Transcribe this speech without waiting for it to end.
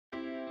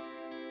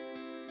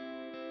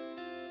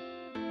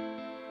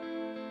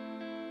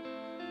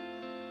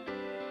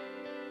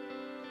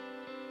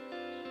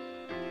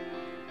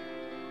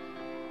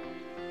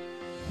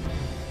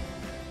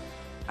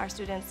Our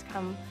students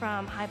come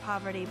from high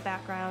poverty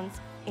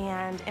backgrounds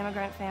and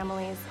immigrant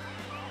families.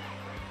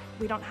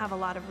 We don't have a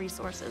lot of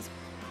resources.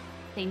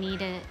 They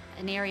need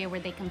an area where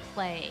they can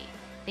play.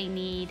 They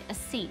need a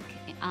sink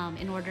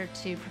in order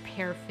to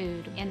prepare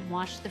food and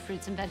wash the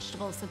fruits and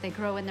vegetables that they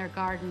grow in their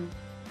garden.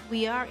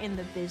 We are in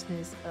the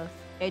business of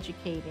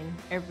educating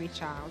every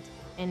child.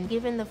 And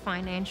given the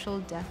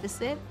financial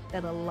deficit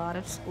that a lot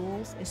of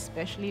schools,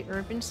 especially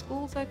urban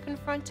schools, are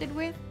confronted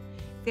with,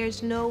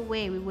 there's no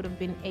way we would have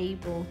been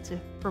able to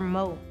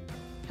promote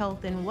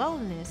health and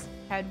wellness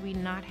had we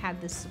not had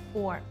the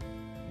support.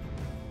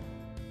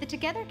 The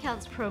Together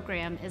Counts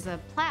program is a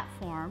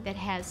platform that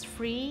has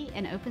free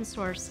and open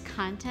source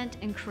content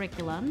and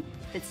curriculum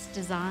that's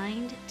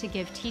designed to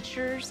give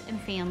teachers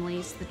and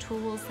families the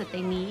tools that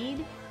they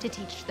need to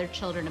teach their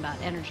children about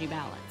energy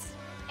balance.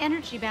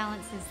 Energy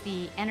balance is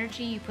the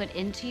energy you put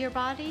into your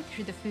body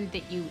through the food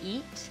that you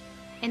eat,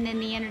 and then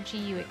the energy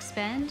you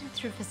expend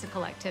through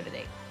physical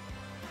activity.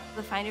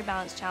 The Find Your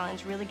Balance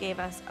Challenge really gave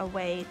us a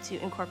way to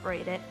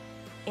incorporate it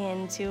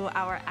into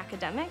our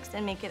academics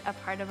and make it a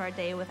part of our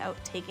day without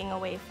taking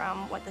away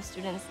from what the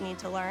students need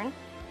to learn.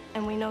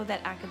 And we know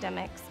that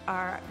academics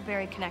are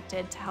very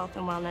connected to health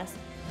and wellness.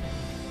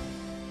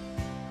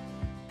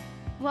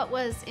 What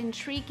was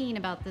intriguing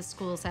about the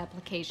school's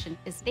application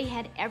is they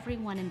had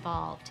everyone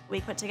involved.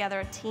 We put together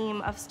a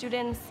team of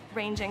students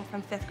ranging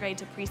from 5th grade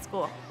to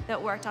preschool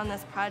that worked on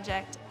this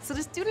project. So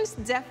the students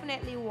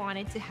definitely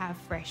wanted to have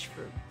fresh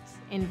fruits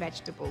and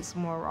vegetables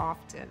more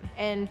often,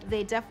 and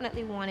they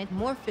definitely wanted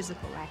more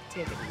physical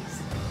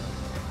activities.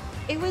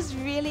 It was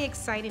really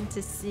exciting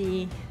to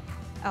see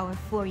our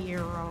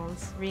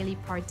 4-year-olds really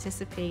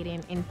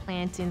participating in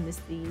planting the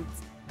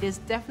seeds. There's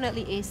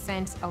definitely a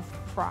sense of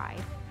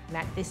pride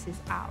that this is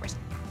ours.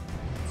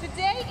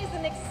 Today is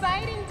an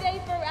exciting day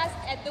for us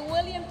at the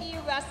William E.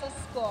 Russell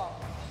School.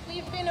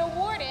 We've been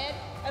awarded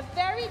a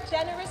very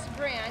generous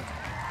grant.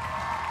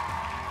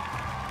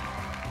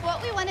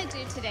 What we want to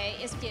do today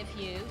is give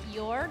you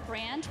your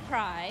grand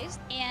prize,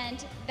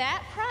 and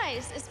that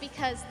prize is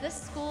because this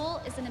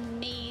school is an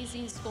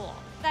amazing school.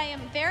 I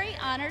am very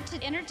honored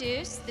to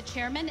introduce the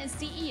chairman and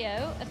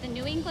CEO of the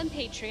New England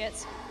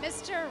Patriots,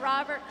 Mr.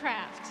 Robert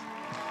Kraft.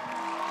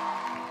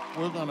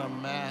 We're going to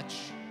match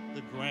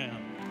the grant.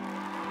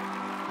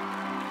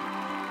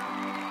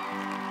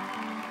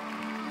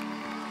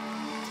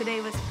 Today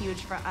was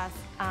huge for us.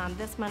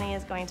 This money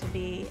is going to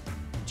be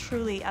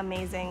truly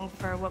amazing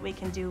for what we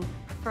can do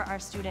for our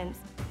students.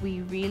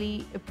 We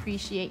really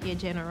appreciate your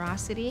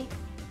generosity,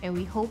 and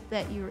we hope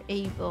that you're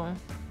able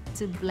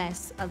to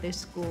bless other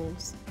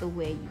schools the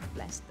way you've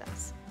blessed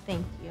us.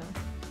 Thank you.